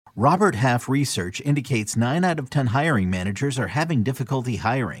Robert Half research indicates 9 out of 10 hiring managers are having difficulty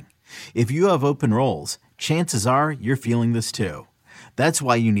hiring. If you have open roles, chances are you're feeling this too. That's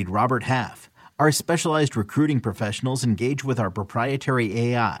why you need Robert Half. Our specialized recruiting professionals engage with our proprietary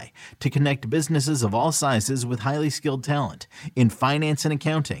AI to connect businesses of all sizes with highly skilled talent in finance and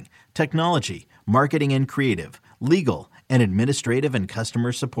accounting, technology, marketing and creative, legal, and administrative and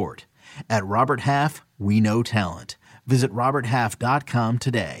customer support. At Robert Half, we know talent. Visit roberthalf.com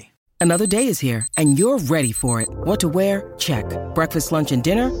today. Another day is here, and you're ready for it. What to wear? Check. Breakfast, lunch, and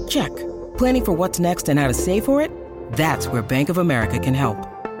dinner? Check. Planning for what's next and how to save for it? That's where Bank of America can help.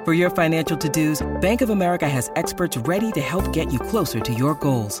 For your financial to-dos, Bank of America has experts ready to help get you closer to your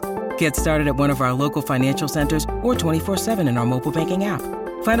goals. Get started at one of our local financial centers or 24/7 in our mobile banking app.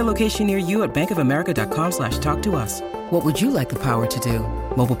 Find a location near you at bankofamerica.com/talktous. What would you like the power to do?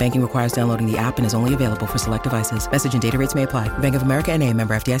 Mobile banking requires downloading the app and is only available for select devices. Message and data rates may apply. Bank of America N.A.,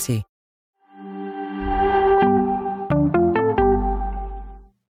 member FDIC.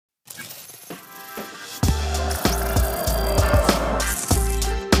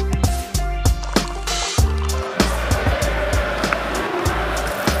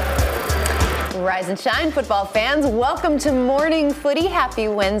 Rise and shine, football fans. Welcome to Morning Footy. Happy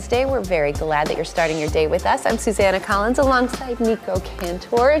Wednesday. We're very glad that you're starting your day with us. I'm Susanna Collins alongside Nico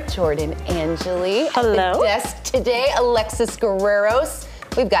Cantor, Jordan Angeli. Hello. At the desk today, Alexis Guerreros.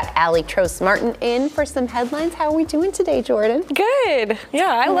 We've got Allie Trost-Martin in for some headlines. How are we doing today, Jordan? Good.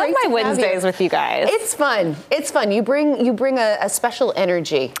 Yeah, I love my Wednesdays with you guys. It's fun. It's fun. You bring a special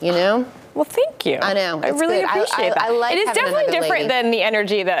energy, you know? Well, thank you. I know. I really appreciate that. I like it is having definitely another different lady. than the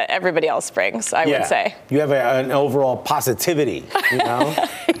energy that everybody else brings, I would say. You have an overall positivity, you know?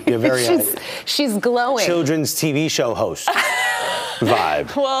 You're very she's glowing. Children's TV show host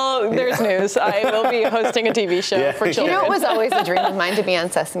vibe. Well, there's news. I will be hosting a TV show for children. You know, it was always a dream of mine to be on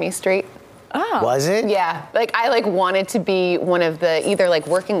Sesame Street. Oh. Was it? Yeah, I wanted to be one of the either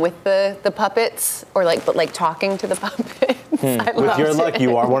working with the puppets or but talking to the puppets. With your luck,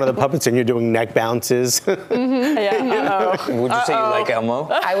 you are one of the puppets and you're doing neck bounces. Mm-hmm. Yeah. Would you say you like Elmo?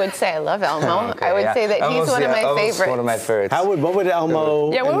 I would say I love Elmo. Oh, okay, I would say that Elmo's, he's one of my Elmo's favorites. One of my favorites. What would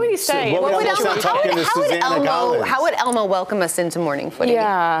Elmo? Yeah, what would he say? What would Elmo say talking to Susanna Collins? How would Elmo welcome us into Morning Footy?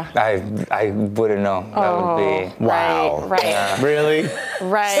 Yeah. I wouldn't know. That would be. Wow. Right. Yeah. Really?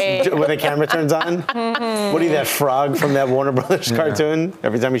 Right. When the camera turns on? Mm-hmm. What are you, that frog from that Warner Brothers cartoon?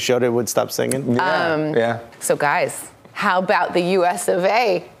 Every time he showed it, it would stop singing? Yeah. So guys, how about the US of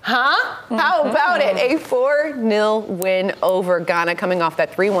A? Huh? How about it? A 4-0 win over Ghana coming off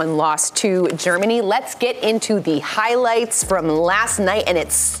that 3-1 loss to Germany. Let's get into the highlights from last night, and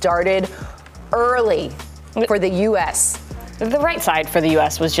it started early for the US. The right side for the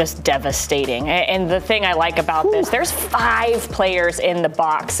U.S. was just devastating. And the thing I like about this, there's 5 players in the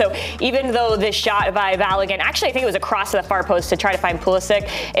box. So even though this shot by Balogun, actually I think it was across the far post to try to find Pulisic,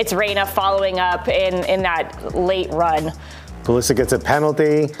 it's Reina following up in that late run. Pulisic gets a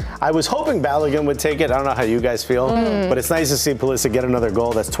penalty. I was hoping Balogun would take it. I don't know how you guys feel, but it's nice to see Pulisic get another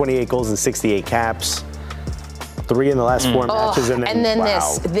goal. That's 28 goals and 68 caps. 3 in the last 4 matches. And then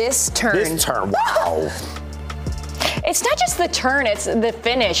wow. this turn. This turn, wow. It's not just the turn, it's the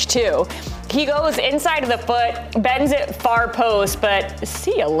finish too. He goes inside of the foot, bends it far post, but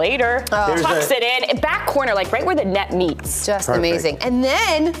see you later. Tucks it in, back corner, right where the net meets. Just Perfect. amazing. And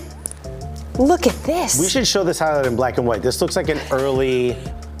then, look at this. We should show this highlight in black and white. This looks like an early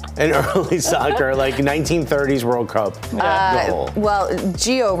soccer, 1930s World Cup goal. Well,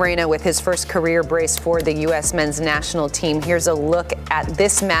 Gio Reyna with his first career brace for the U.S. men's national team. Here's a look at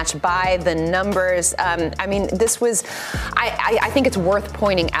this match by the numbers. This was, I think it's worth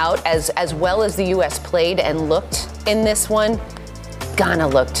pointing out, as well as the U.S. played and looked in this one, Ghana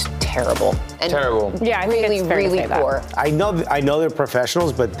looked terrible. Terrible. Yeah, I think it's fair to say poor. that. I know they're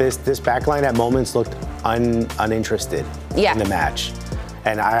professionals, but this backline at moments looked uninterested in the match.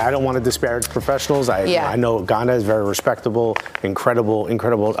 And I don't want to disparage professionals. I know Ghana is very respectable, incredible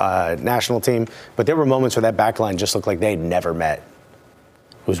national team. But there were moments where that backline just looked like they'd never met.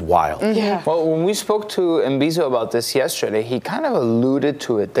 It was wild. Yeah. Well, when we spoke to Mbizo about this yesterday, he kind of alluded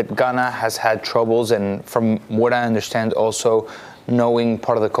to it, that Ghana has had troubles. And from what I understand, also knowing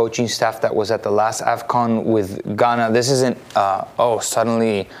part of the coaching staff that was at the last AFCON with Ghana, this isn't,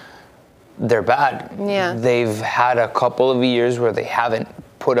 suddenly they're bad. Yeah. They've had a couple of years where they haven't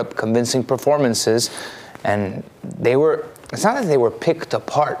put up convincing performances, and it's not that they were picked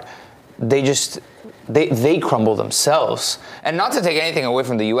apart. They crumble themselves. And not to take anything away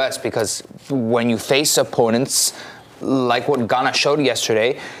from the U.S., because when you face opponents like what Ghana showed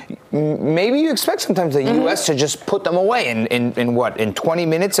yesterday, maybe you expect sometimes the U.S. to just put them away. In what? In 20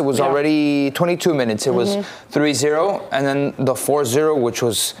 minutes, it was already 22 minutes. It was 3-0, and then the 4-0, which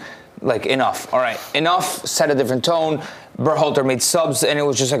was like enough. All right, enough, set a different tone. Berhalter made subs, and it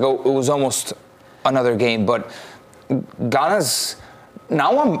was just like, it was almost another game. But Ghana's...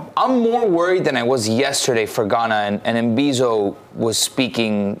 Now I'm more worried than I was yesterday for Ghana, and Mbizo was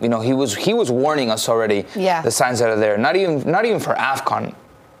speaking. You know, he was warning us already. Yeah. The signs that are there. Not even for AFCON.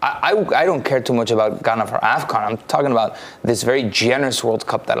 I don't care too much about Ghana for AFCON. I'm talking about this very generous World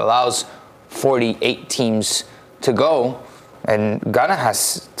Cup that allows 48 teams to go, and Ghana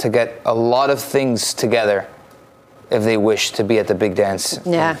has to get a lot of things together if they wish to be at the big dance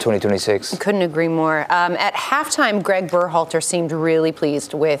in 2026. Couldn't agree more. At halftime, Greg Berhalter seemed really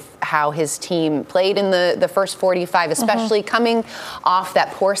pleased with how his team played in the first 45, especially coming off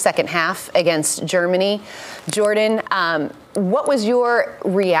that poor second half against Germany. Jordan, what was your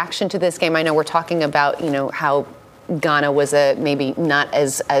reaction to this game? I know we're talking about, how Ghana was maybe not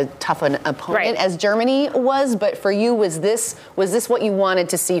as tough an opponent as Germany was, but for you, was this what you wanted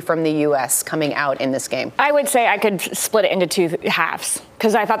to see from the U.S. coming out in this game? I would say I could split it into two halves,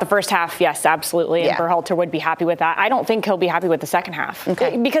 because I thought the first half, yes, absolutely, and Berhalter would be happy with that. I don't think he'll be happy with the second half,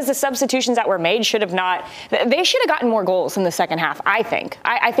 because the substitutions that were made they should have gotten more goals in the second half, I think.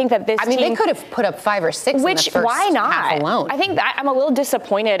 I think that this team... they could have put up 5 or 6 in the first why not? half alone. I think I'm a little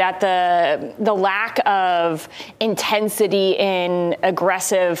disappointed at the lack of intensity in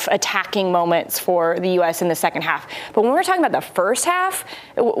aggressive attacking moments for the U.S. in the second half. But when we're talking about the first half,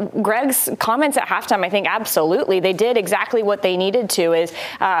 Greg's comments at halftime, I think absolutely they did exactly what they needed to.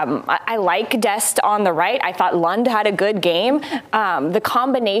 I like Dest on the right. I thought Lund had a good game. The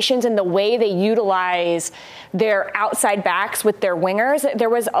combinations and the way they utilize their outside backs with their wingers, there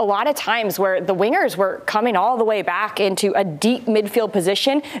was a lot of times where the wingers were coming all the way back into a deep midfield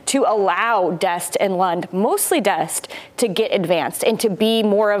position to allow Dest and Lund, mostly Dest, to get advanced and to be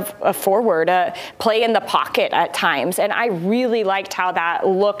more of a forward, play in the pocket at times. And I really liked how that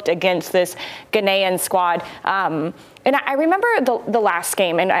looked against this Ghanaian squad. And I remember the last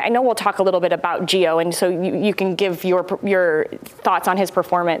game, and I know we'll talk a little bit about Gio, and so you can give your thoughts on his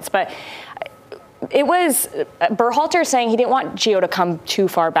performance, but it was Berhalter saying he didn't want Gio to come too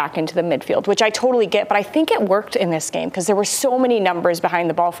far back into the midfield, which I totally get, but I think it worked in this game because there were so many numbers behind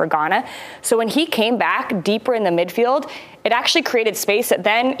the ball for Ghana. So when he came back deeper in the midfield, it actually created space that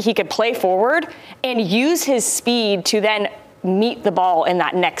then he could play forward and use his speed to then meet the ball in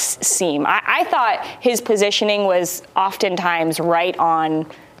that next seam. I thought his positioning was oftentimes right on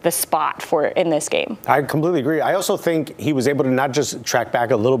the spot for in this game. I completely agree. I also think he was able to not just track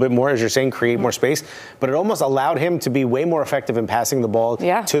back a little bit more, as you're saying, create more space, but it almost allowed him to be way more effective in passing the ball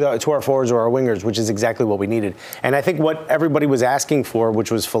to our forwards or our wingers, which is exactly what we needed. And I think what everybody was asking for,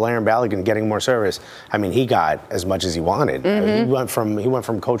 which was Folarin and Balogun getting more service. I mean, he got as much as he wanted. He went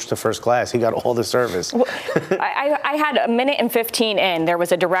from coach to first class. He got all the service. Well, I had a minute and 15 in. There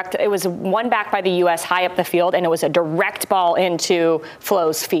was it was one back by the U.S. high up the field, and it was a direct ball into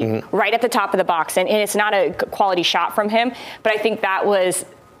Flo's feet, right at the top of the box. And it's not a quality shot from him, but I think that was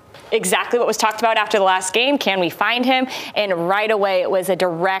exactly what was talked about after the last game. Can we find him? And right away, it was a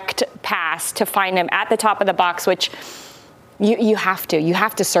direct pass to find him at the top of the box, which you have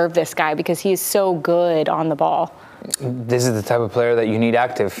to serve this guy because he is so good on the ball. This is the type of player that you need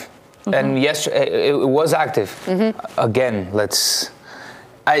active. And yes, it was active. Again,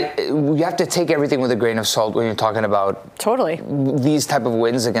 you have to take everything with a grain of salt when you're talking about these type of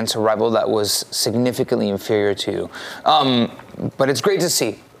wins against a rival that was significantly inferior to you. But it's great to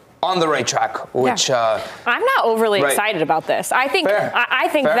see on the right track, which I'm not overly excited about this. I think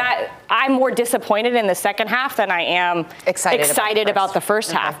that I'm more disappointed in the second half than I am excited about the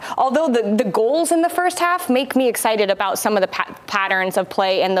first half. Although the goals in the first half make me excited about some of the patterns of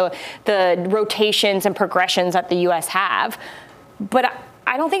play and the rotations and progressions that the U.S. have. But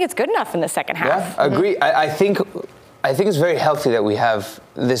I don't think it's good enough in the second half. Yeah, I agree. I think it's very healthy that we have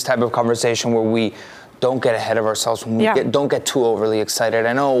this type of conversation where we don't get ahead of ourselves, when we don't get too overly excited.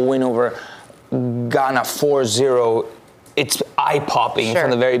 I know a win over Ghana 4-0, it's eye-popping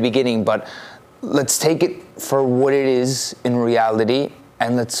from the very beginning, but let's take it for what it is in reality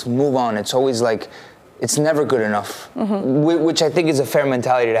and let's move on. It's always like, it's never good enough, which I think is a fair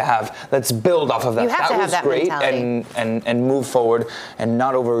mentality to have. Let's build off of that. You have to have that great mentality. and move forward, and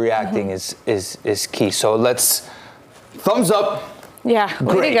not overreacting is key. So let's thumbs up. Yeah,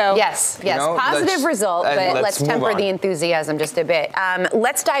 way to go. Yes. Positive result, but let's temper the enthusiasm just a bit.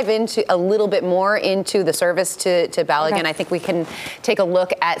 Let's dive into a little bit more into the service to Balogun. I think we can take a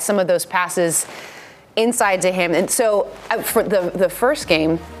look at some of those passes. inside to him. And so for the first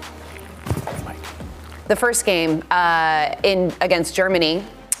game in against Germany,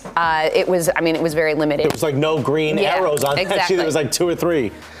 it was very limited. It was like no green arrows on that sheet. It was like 2 or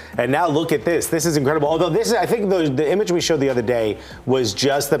 3. And now look at this. This is incredible. Although I think the image we showed the other day was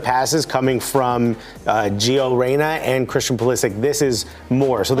just the passes coming from Gio Reyna and Christian Pulisic. This is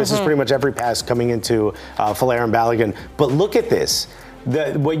more. So this is pretty much every pass coming into Folair and Balogun. But look at this.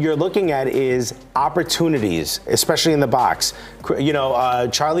 What you're looking at is opportunities, especially in the box.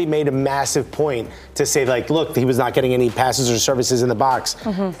 Charlie made a massive point to say, like, look, he was not getting any passes or services in the box.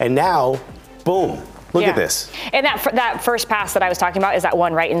 And now, boom. Look at this. And that first pass that I was talking about is that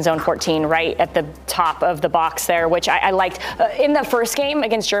one right in zone 14, right at the top of the box there, which I liked. In the first game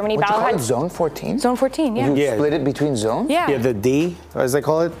against Germany, What do you call had it, zone 14? Zone 14, yeah. You split it between zones? Yeah. The D, as they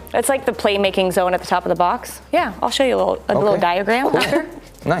call it. It's like the playmaking zone at the top of the box. Yeah, I'll show you a little diagram after.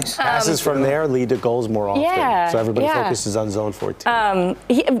 Nice. Passes from there lead to goals more often. So everybody focuses on zone 14.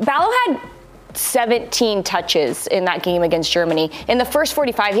 Ballo had 17 touches in that game against Germany. In the first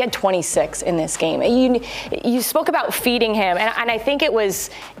 45, he had 26 in this game. You spoke about feeding him, and I think it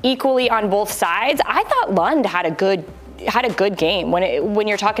was equally on both sides. I thought Lund had a good game. When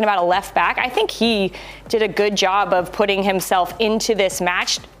you're talking about a left back, I think he did a good job of putting himself into this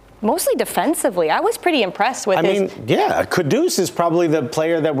match. Mostly defensively. I was pretty impressed with Kudus is probably the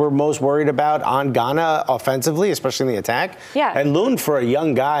player that we're most worried about on Ghana offensively, especially in the attack. Yeah. And Lund, for a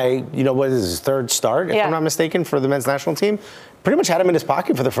young guy, what is his third start, if I'm not mistaken, for the men's national team, pretty much had him in his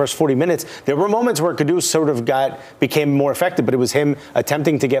pocket for the first 40 minutes. There were moments where Kudus sort of became more effective, but it was him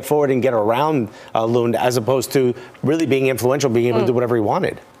attempting to get forward and get around Lund as opposed to really being influential, being able to do whatever he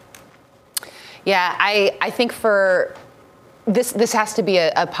wanted. Yeah, I think for... This has to be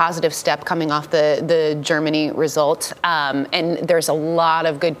a positive step coming off the Germany result. And there's a lot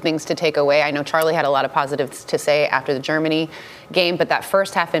of good things to take away. I know Charlie had a lot of positives to say after the Germany game, but that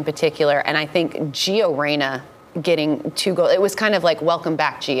first half in particular, and I think Gio Reyna getting 2 goals, it was kind of like, welcome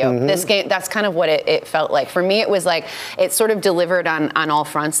back, Gio. This game, that's kind of what it felt like. For me, it was like, it sort of delivered on all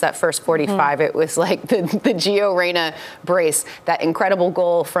fronts. That first 45, it was like the Gio Reyna brace, that incredible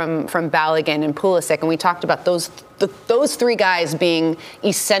goal from Balogun and Pulisic. And we talked about those 3 guys being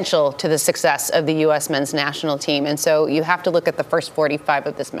essential to the success of the U.S. men's national team. And so you have to look at the first 45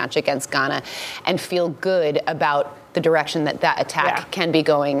 of this match against Ghana and feel good about the direction that attack can be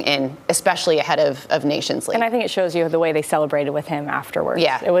going in, especially ahead of Nations League. And I think it shows you the way they celebrated with him afterwards.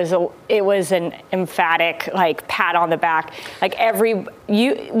 Yeah. It was an emphatic, pat on the back.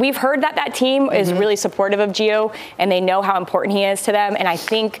 We've heard that team is really supportive of Gio, and they know how important he is to them. And I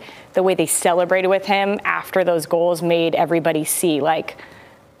think the way they celebrated with him after those goals made everybody see,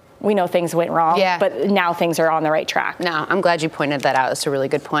 we know things went wrong, but now things are on the right track. No, I'm glad you pointed that out. That's a really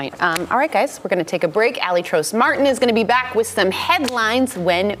good point. All right, guys, we're going to take a break. Ali Trost-Martin is going to be back with some headlines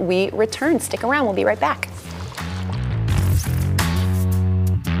when we return. Stick around. We'll be right back.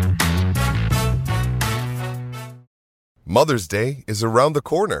 Mother's Day is around the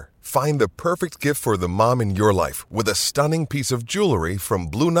corner. Find the perfect gift for the mom in your life with a stunning piece of jewelry from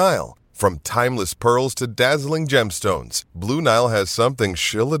Blue Nile. From timeless pearls to dazzling gemstones, Blue Nile has something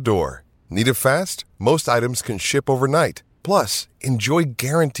she'll adore. Need it fast? Most items can ship overnight. Plus, enjoy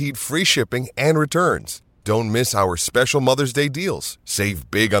guaranteed free shipping and returns. Don't miss our special Mother's Day deals. Save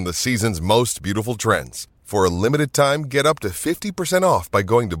big on the season's most beautiful trends. For a limited time, get up to 50% off by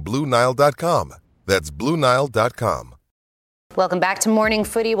going to BlueNile.com. That's BlueNile.com. Welcome back to Morning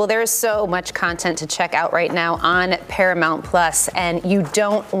Footy. Well, there is so much content to check out right now on Paramount Plus, and you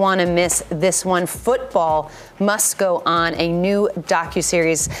don't want to miss this one. Football Must Go On, a new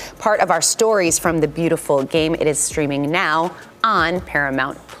docuseries, part of our stories from the beautiful game. It is streaming now on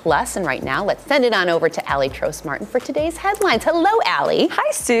Paramount Plus. And right now, let's send it on over to Ali Trost-Martin for today's headlines. Hello, Ali.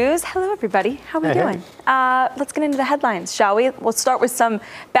 Hi, Suze. Hello, everybody. How are we doing? Let's get into the headlines, shall we? We'll start with some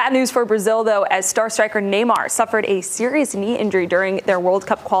bad news for Brazil, though, as star striker Neymar suffered a serious knee injury during their World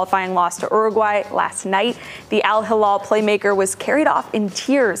Cup qualifying loss to Uruguay last night. The Al Hilal playmaker was carried off in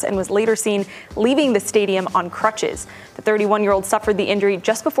tears and was later seen leaving the stadium on crutches. The 31-year-old suffered the injury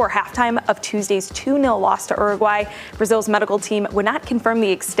just before halftime of Tuesday's 2-0 loss to Uruguay. Brazil's medical team would not confirm the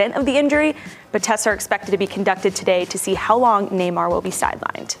extent of the injury, but tests are expected to be conducted today to see how long Neymar will be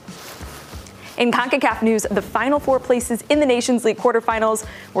sidelined. In CONCACAF news, the final 4 places in the Nations League quarterfinals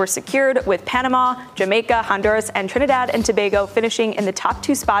were secured, with Panama, Jamaica, Honduras, and Trinidad and Tobago finishing in the top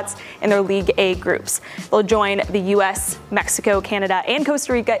 2 spots in their League A groups. They'll join the U.S., Mexico, Canada, and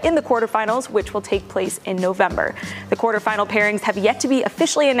Costa Rica in the quarterfinals, which will take place in November. The quarterfinal pairings have yet to be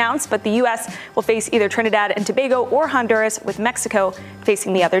officially announced, but the U.S. will face either Trinidad and Tobago or Honduras, with Mexico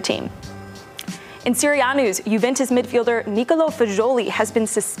facing the other team. In Serie A news, Juventus midfielder Niccolò Fagioli has been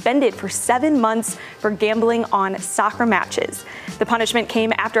suspended for 7 months for gambling on soccer matches. The punishment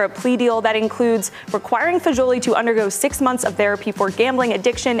came after a plea deal that includes requiring Fagioli to undergo 6 months of therapy for gambling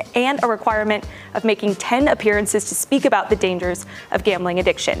addiction and a requirement of making 10 appearances to speak about the dangers of gambling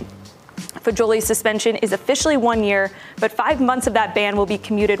addiction. Fagioli's suspension is officially 1 year, but 5 months of that ban will be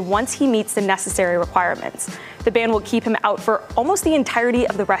commuted once he meets the necessary requirements. The ban will keep him out for almost the entirety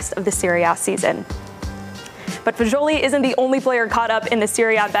of the rest of the Serie A season. But Fagioli isn't the only player caught up in the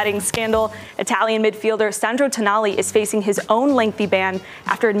Serie A betting scandal. Italian midfielder Sandro Tonali is facing his own lengthy ban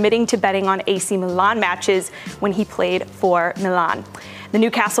after admitting to betting on AC Milan matches when he played for Milan. The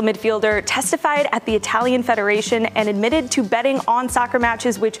Newcastle midfielder testified at the Italian Federation and admitted to betting on soccer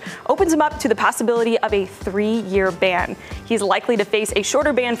matches, which opens him up to the possibility of a 3-year ban. He's likely to face a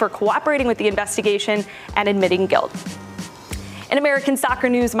shorter ban for cooperating with the investigation and admitting guilt. In American soccer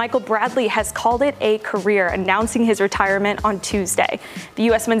news, Michael Bradley has called it a career, announcing his retirement on Tuesday. The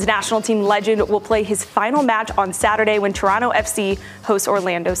U.S. men's national team legend will play his final match on Saturday when Toronto FC hosts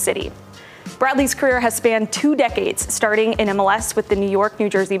Orlando City. Bradley's career has spanned 2 decades, starting in MLS with the New York, New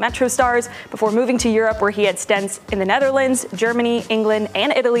Jersey Metro Stars, before moving to Europe where he had stints in the Netherlands, Germany, England,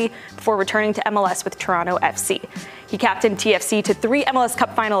 and Italy, before returning to MLS with Toronto FC. He captained TFC to 3 MLS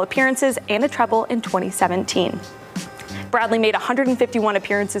Cup final appearances and a treble in 2017. Bradley made 151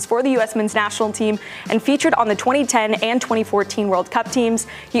 appearances for the U.S. men's national team and featured on the 2010 and 2014 World Cup teams.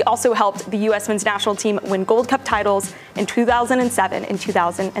 He also helped the U.S. men's national team win Gold Cup titles in 2007 and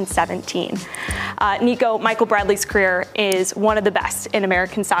 2017. Nico, Michael Bradley's career is one of the best in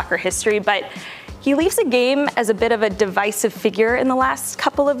American soccer history, but he leaves the game as a bit of a divisive figure in the last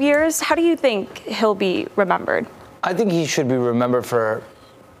couple of years. How do you think he'll be remembered? I think he should be remembered for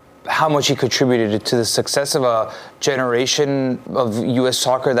how much he contributed to the success of a generation of U.S.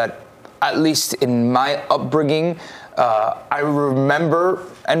 soccer that, at least in my upbringing, I remember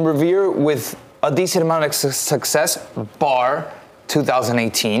and revere with a decent amount of success, bar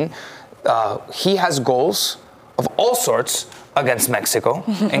 2018. He has goals of all sorts against Mexico,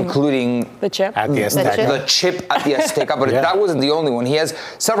 including the chip at the Azteca, but that wasn't the only one. He has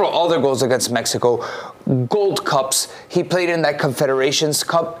several other goals against Mexico, Gold Cups. He played in that Confederations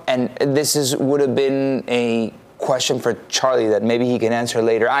Cup, and this would have been a question for Charlie that maybe he can answer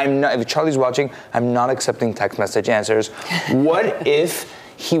later. If Charlie's watching, I'm not accepting text message answers. What if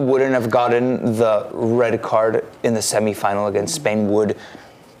he wouldn't have gotten the red card in the semifinal against Spain? Would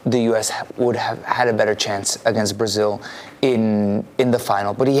the U.S. would have had a better chance against Brazil in the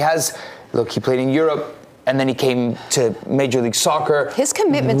final? But he played in Europe, and then he came to Major League Soccer. His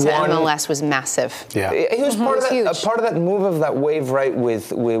commitment to MLS was massive. Yeah, he was part of that move of that wave, right?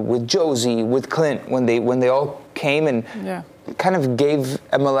 With Josie, with Clint, when they all came and kind of gave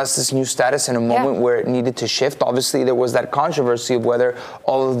MLS this new status in a moment where it needed to shift. Obviously, there was that controversy of whether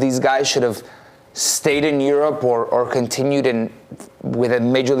all of these guys should have stayed in Europe or continued with a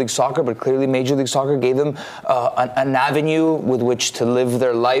Major League Soccer, but clearly Major League Soccer gave them an avenue with which to live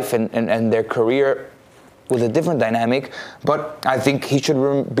their life and their career with a different dynamic. But I think he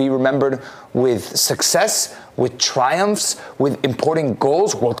should be remembered with success, with triumphs, with important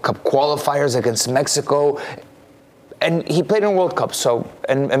goals, World Cup qualifiers against Mexico, and he played in World Cup,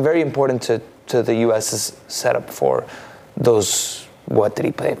 and very important to the U.S.'s setup for those. What did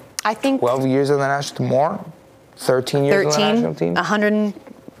he play? I think 12 years in the national team, more? 13 years in the national team?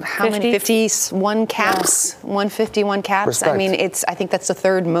 51 caps, 151 caps. Respect. I mean, I think that's the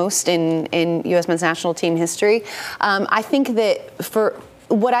third most in U.S. men's national team history. I think that for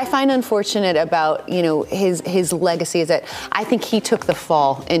what I find unfortunate about, his legacy is that I think he took the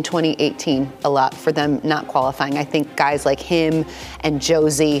fall in 2018 a lot for them not qualifying. I think guys like him and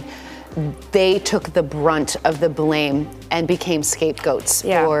Josie, they took the brunt of the blame and became scapegoats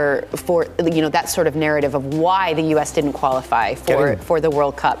for that sort of narrative of why the U.S. didn't qualify for the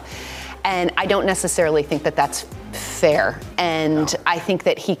World Cup. And I don't necessarily think that that's fair. And I think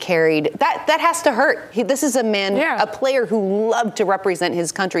that he carried that has to hurt. This is a man, a player who loved to represent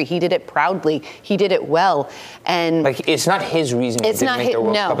his country. He did it proudly. He did it well. And it's not his reason he didn't make the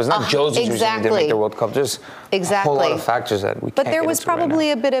World Cup. It's not Josie's reason he didn't make the World Cup. There's a whole lot of factors that we can't. But there was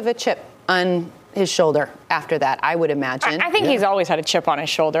probably a bit of a chip on his shoulder after that, I would imagine. I think he's always had a chip on his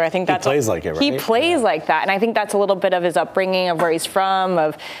shoulder. I think that's he plays like it, right? He plays like that, and I think that's a little bit of his upbringing, of where he's from,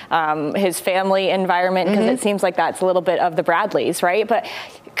 of his family environment, because it seems like that's a little bit of the Bradleys, right? But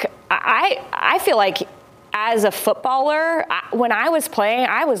I feel like, as a footballer, when I was playing,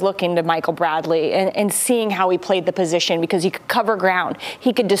 I was looking to Michael Bradley and seeing how he played the position, because he could cover ground,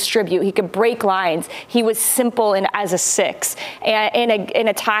 he could distribute, he could break lines. He was simple as a 6, and in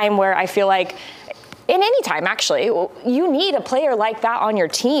a time where I feel like in any time, actually, you need a player like that on your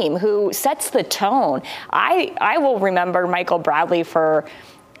team who sets the tone. I will remember Michael Bradley for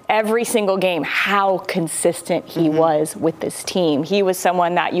every single game, how consistent he was with this team. He was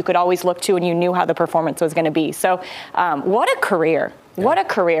someone that you could always look to and you knew how the performance was going to be. So what a career. Yeah. What a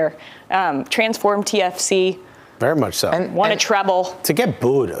career. Transformed TFC. Very much so. And won a treble. To get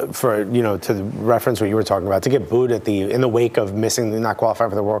booed for, to reference what you were talking about, to get booed in the wake of not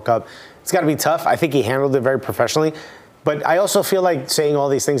qualifying for the World Cup, it's got to be tough. I think he handled it very professionally. But I also feel like saying all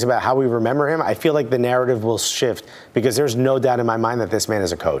these things about how we remember him, I feel like the narrative will shift because there's no doubt in my mind that this man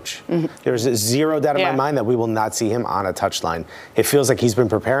is a coach. There's zero doubt in my mind that we will not see him on a touchline. It feels like he's been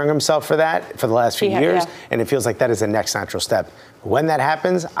preparing himself for that for the last few years, and it feels like that is the next natural step. When that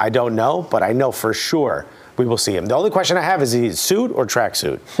happens, I don't know, but I know for sure we will see him. The only question I have is he suit or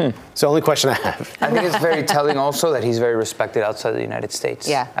tracksuit? It's the only question I have. I think it's very telling also that he's very respected outside the United States.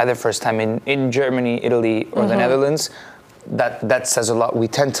 Yeah. At the first time in Germany, Italy, or the Netherlands, that says a lot. We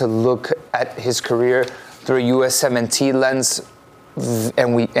tend to look at his career through a USMNT lens,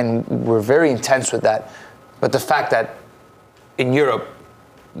 and we're very intense with that. But the fact that in Europe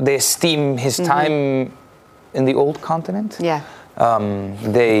they esteem his time in the old continent. Yeah.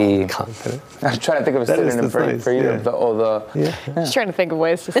 Continent. I'm trying to think of a synonym for Europe. Just trying to think of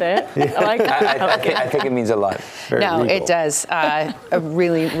ways to say it. I like that. I think it means a lot. No, it does. A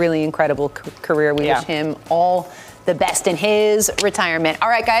really, really incredible career. We wish him all the best in his retirement. All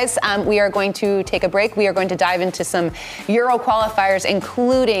right, guys, we are going to take a break. We are going to dive into some Euro qualifiers,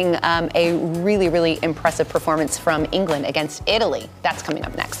 including a really, really impressive performance from England against Italy. That's coming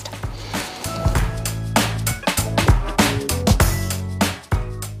up next.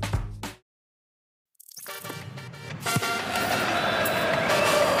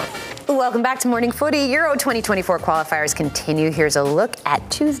 Welcome back to Morning Footy. Euro 2024 qualifiers continue. Here's a look at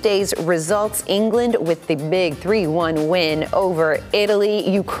Tuesday's results. England with the big 3-1 win over Italy.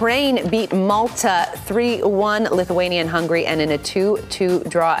 Ukraine beat Malta 3-1. Lithuania and Hungary ended in a 2-2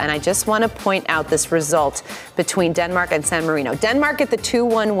 draw. And I just want to point out this result between Denmark and San Marino. Denmark get the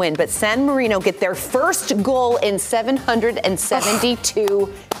 2-1 win, but San Marino get their first goal in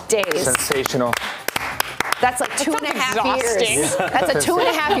 772 days. Sensational. That's like 2.5 years. That's a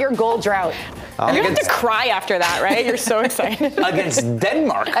 2.5-year goal drought. You have to cry after that, right? You're so excited. Against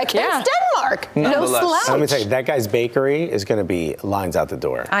Denmark. Denmark. No slouch. Let me tell you, that guy's bakery is going to be lines out the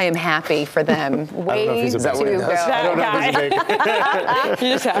door. I am happy for them. Way to go. I don't know if he's a baker.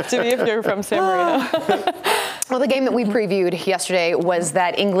 You just have to be if you're from San Marino. Well, the game that we previewed yesterday was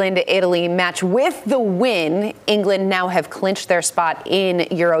that England-Italy match. With the win, England now have clinched their spot in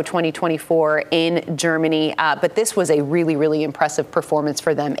Euro 2024 in Germany. But this was a really, really impressive performance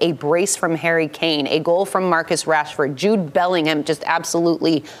for them. A brace from Harry Kane, a goal from Marcus Rashford, Jude Bellingham just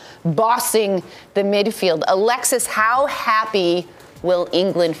absolutely bossing the midfield. Alexis, how happy will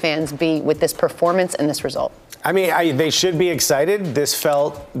England fans be with this performance and this result? I mean, they should be excited.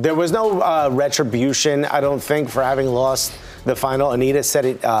 There was no retribution, I don't think, for having lost the final. Anita said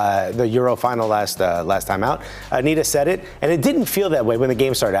it, the Euro final last time out. Anita said it, and it didn't feel that way when the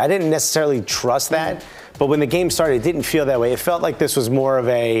game started. I didn't necessarily trust that, but when the game started, it didn't feel that way. It felt like this was more of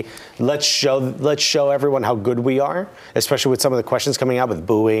a let's show everyone how good we are, especially with some of the questions coming out with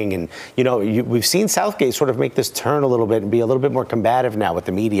booing. And, we've seen Southgate sort of make this turn a little bit and be a little bit more combative now with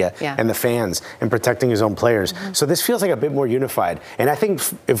the media and the fans and protecting his own players. So this feels like a bit more unified. And I think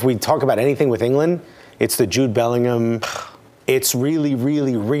if we talk about anything with England, it's the Jude Bellingham. It's really,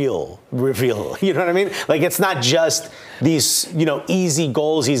 really real. You know what I mean? Like, it's not just these, easy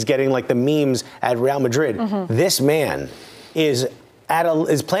goals he's getting like the memes at Real Madrid. This man is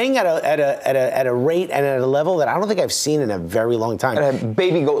playing at a rate and at a level that I don't think I've seen in a very long time. At a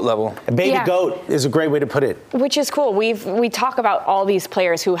baby goat level. A baby goat is a great way to put it. Which is cool. We talk about all these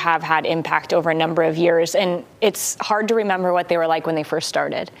players who have had impact over a number of years, and it's hard to remember what they were like when they first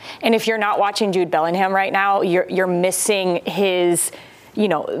started. And if you're not watching Jude Bellingham right now, you're missing his,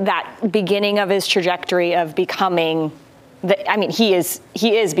 that beginning of his trajectory of becoming. He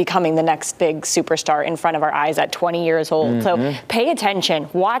is becoming the next big superstar in front of our eyes at 20 years old. So pay attention.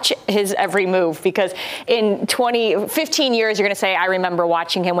 Watch his every move, because in 15 years, you're going to say, I remember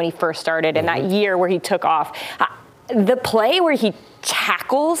watching him when he first started, and that year where he took off. The play where he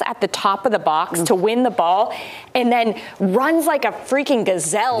tackles at the top of the box to win the ball, and then runs like a freaking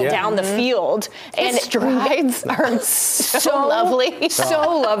gazelle down the field. And strides are so lovely.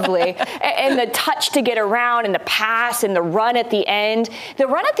 So lovely. And the touch to get around, and the pass, and the run at the end. The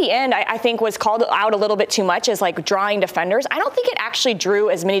run at the end, I think, was called out a little bit too much as like drawing defenders. I don't think it actually drew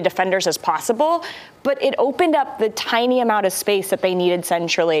as many defenders as possible, but it opened up the tiny amount of space that they needed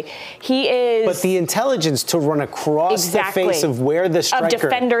centrally. But the intelligence to run across the face of where the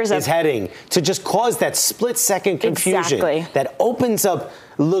striker is heading, to just cause that split-second confusion that opens up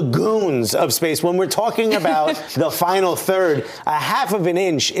lagoons of space. When we're talking about the final third, a half of an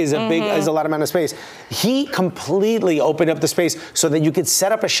inch is a lot amount of space. He completely opened up the space so that you could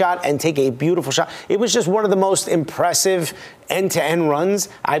set up a shot and take a beautiful shot. It was just one of the most impressive end-to-end runs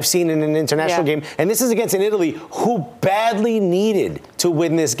I've seen in an international game. And this is against an Italy who badly needed to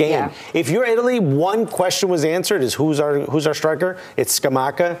win this game. Yeah. If you're Italy, one question was answered is who's our striker? It's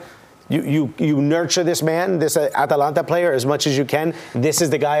Scamacca. You nurture this man, this Atalanta player, as much as you can. This is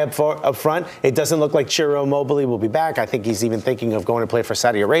the guy up front. It doesn't look like Ciro Immobile will be back. I think he's even thinking of going to play for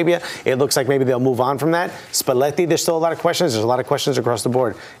Saudi Arabia. It looks like maybe they'll move on from that. Spalletti, there's still a lot of questions. There's a lot of questions across the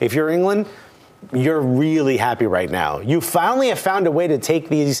board. If you're England, you're really happy right now. You finally have found a way to take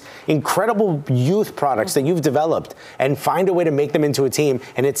these incredible youth products that you've developed and find a way to make them into a team.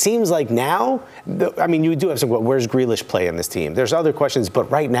 And it seems like now, you do have some, where's Grealish play in this team? There's other questions, but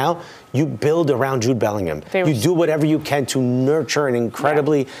right now, you build around Jude Bellingham. You do whatever you can to nurture an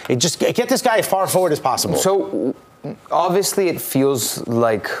incredibly, just get this guy as far forward as possible. So obviously it feels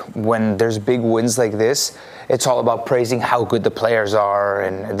like when there's big wins like this, it's all about praising how good the players are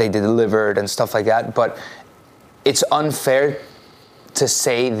and they delivered and stuff like that. But it's unfair to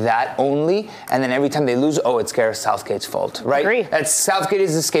say that only, and then every time they lose, it's Gareth Southgate's fault, right? Agree. That's Southgate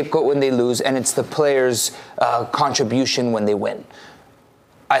is the scapegoat when they lose, and it's the players' contribution when they win.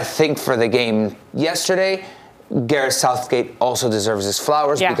 I think for the game yesterday, Gareth Southgate also deserves his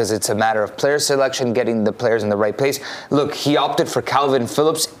flowers because it's a matter of player selection, getting the players in the right place. Look, he opted for Calvin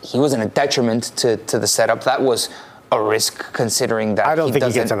Phillips. He wasn't a detriment to the setup. That was a risk considering that he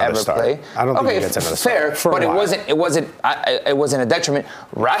doesn't ever play. I don't think he gets another start. Fair, but it wasn't a detriment.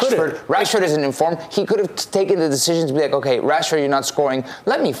 Rashford isn't informed. He could have taken the decision to be like, okay, Rashford, you're not scoring.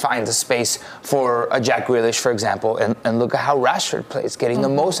 Let me find the space for a Jack Grealish, for example, and look at how Rashford plays, getting the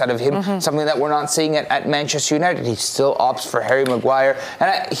most out of him. Something that we're not seeing at Manchester United. He still opts for Harry Maguire,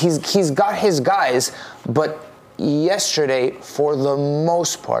 and he's got his guys, but yesterday, for the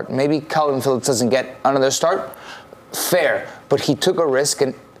most part, maybe Calvin Phillips doesn't get another start. Fair, but he took a risk,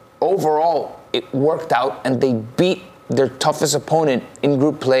 and overall it worked out, and they beat their toughest opponent in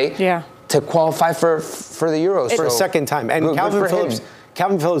group play to qualify for the Euros for a second time. And Calvin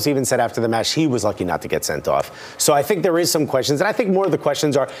Phillips even said after the match he was lucky not to get sent off. So I think there is some questions, and I think more of the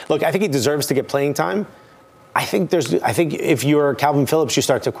questions are, look, I think he deserves to get playing time. I think if you're Calvin Phillips, you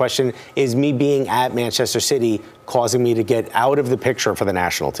start to question, is me being at Manchester City causing me to get out of the picture for the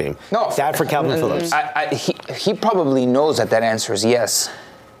national team? No. That for Calvin Phillips. He probably knows that answer is yes.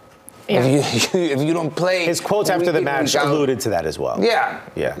 Yeah. If you don't play... His quotes after the match alluded to that as well. Yeah.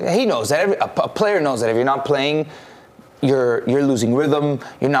 He knows that. A player knows that if you're not playing, you're losing rhythm,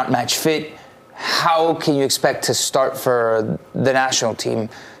 you're not match fit. How can you expect to start for the national team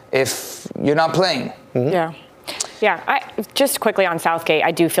if you're not playing? Yeah. Just quickly on Southgate,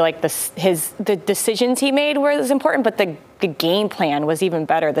 I do feel like the decisions he made was important, but the game plan was even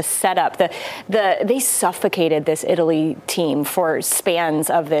better. The setup, they suffocated this Italy team for spans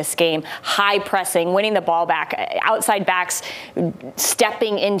of this game. High pressing, winning the ball back, outside backs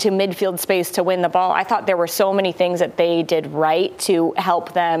stepping into midfield space to win the ball. I thought there were so many things that they did right to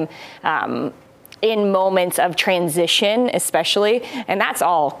help them in moments of transition, especially, and that's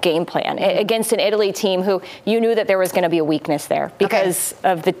all game plan against an Italy team who you knew that there was going to be a weakness there because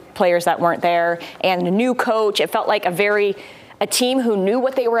of the players that weren't there and a new coach. It felt like a team who knew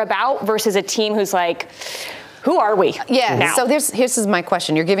what they were about versus a team who's like, who are we? Yeah. Now? So here's my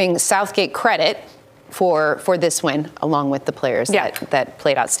question. You're giving Southgate credit for this win, along with the players that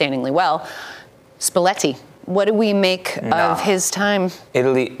played outstandingly well. Spalletti. What do we make of his time with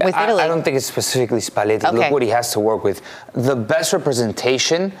Italy? I don't think it's specifically Spalletti. Okay. Look what he has to work with. The best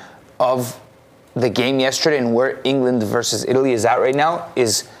representation of the game yesterday and where England versus Italy is at right now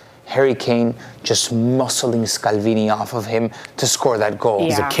is Harry Kane just muscling Scalvini off of him to score that goal.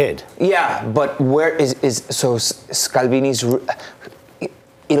 He's a kid. Yeah, but where is Scalvini's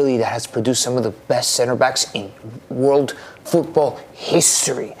Italy that has produced some of the best center backs in world football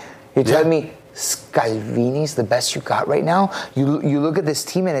history? You're telling me Scalvini's the best you got right now? You look at this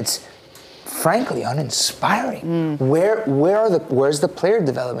team and it's frankly uninspiring. Where's the player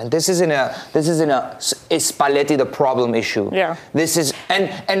development? This isn't a is Spalletti the problem issue? Yeah. This is and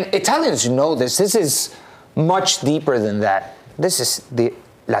Italians know this. This is much deeper than that. This is the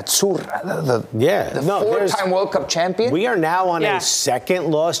L'Azzurra, the four-time World Cup champion. We are now on a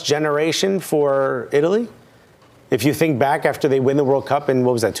second lost generation for Italy. If you think back after they win the World Cup in,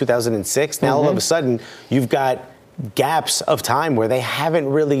 2006, now all of a sudden you've got gaps of time where they haven't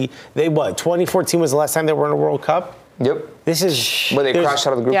really, 2014 was the last time they were in a World Cup? Yep. This is where they crashed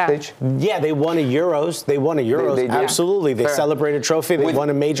out of the group stage? Yeah, they won a Euros. They absolutely. They celebrated a trophy. They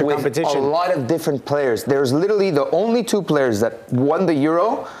won a major competition. A lot of different players. There's literally the only two players that won the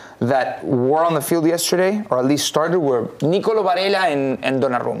Euro that were on the field yesterday, or at least started, were Nicolo Barella and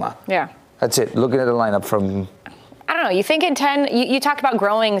Donnarumma. Yeah. That's it. Looking at the lineup from... I don't know. You think in 10, you talked about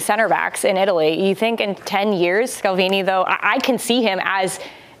growing center backs in Italy. You think in 10 years, Scalvini, though, I can see him as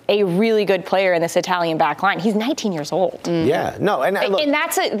a really good player in this Italian back line. He's 19 years old. Yeah, no, and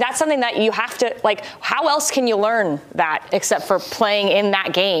that's something that you have to, like, how else can you learn that except for playing in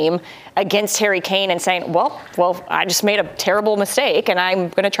that game against Harry Kane and saying, well, I just made a terrible mistake and I'm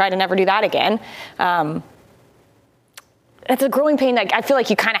going to try to never do that again. It's a growing pain that I feel like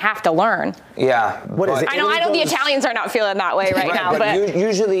you kind of have to learn. Yeah. What is it? I know the Italians are not feeling that way right now, but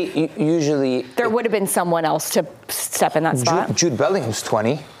usually there would have been someone else to step in that spot. Jude Bellingham's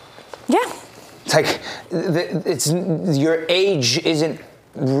 20. Yeah. It's like your age isn't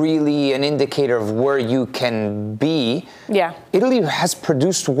really an indicator of where you can be. Yeah. Italy has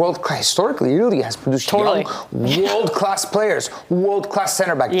produced historically, Italy has produced young, world-class players, world-class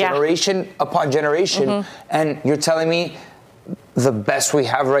center back, generation upon generation. And you're telling me the best we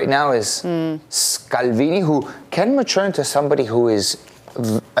have right now is Scalvini, who can mature into somebody who is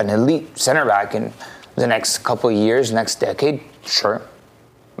an elite center back in the next couple of years, next decade. Sure,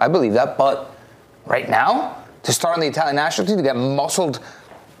 I believe that. But right now, to start on the Italian national team, to get muscled,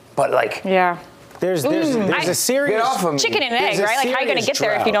 but like... Yeah. There's a serious... Get off of me. Chicken and egg, right? Like, how are you going to get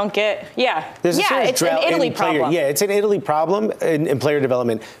there if you don't get... Yeah. It's an Italy problem. Yeah, it's an Italy problem in player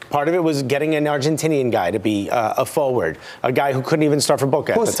development. Part of it was getting an Argentinian guy to be a forward, a guy who couldn't even start for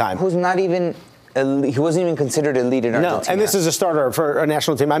Boca at the time. Who's not even... He wasn't even considered elite in Argentina. No, and this is a starter for a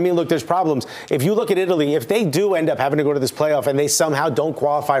national team. I mean, look, there's problems. If you look at Italy, if they do end up having to go to this playoff and they somehow don't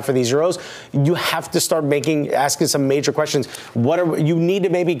qualify for these Euros, you have to start asking some major questions. You need to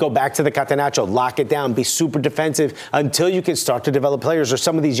maybe go back to the Catenaccio, lock it down, be super defensive until you can start to develop players, or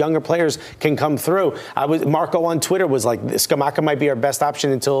some of these younger players can come through. Marco on Twitter was like, Scamacca might be our best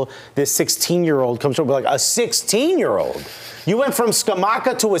option until this 16-year-old comes through. Like, a 16-year-old? You went from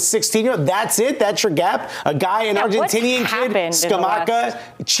Scamacca to a 16-year-old? That's it? That's your gap? A guy, an Argentinian kid,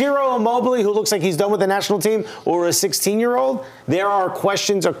 Scamacca, Ciro Immobile, who looks like he's done with the national team, or a 16-year-old? There are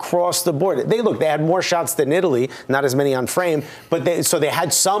questions across the board. They had more shots than Italy, not as many on frame, but so they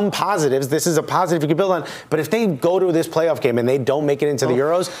had some positives. This is a positive you can build on. But if they go to this playoff game and they don't make it into the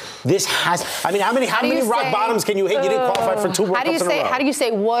Euros, how many rock bottoms can you hit? You didn't qualify for 2 World Cups in a row. How do you say,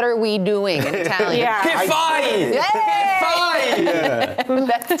 what are we doing in Italian? Get fired! Get fired!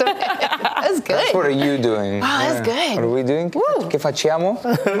 That's good. That's what are you doing? Oh, that's good. What are we doing? Che facciamo?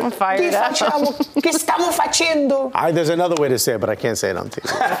 I'm fired up. Che stiamo facendo? There's another way to say it, but I can't say it on TV.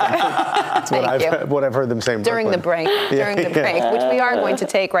 That's what I've heard them say during the break. During the break, which we are going to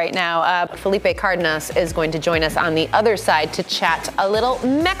take right now. Felipe Cardenas is going to join us on the other side to chat a little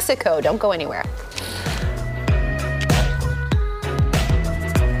Mexico. Don't go anywhere.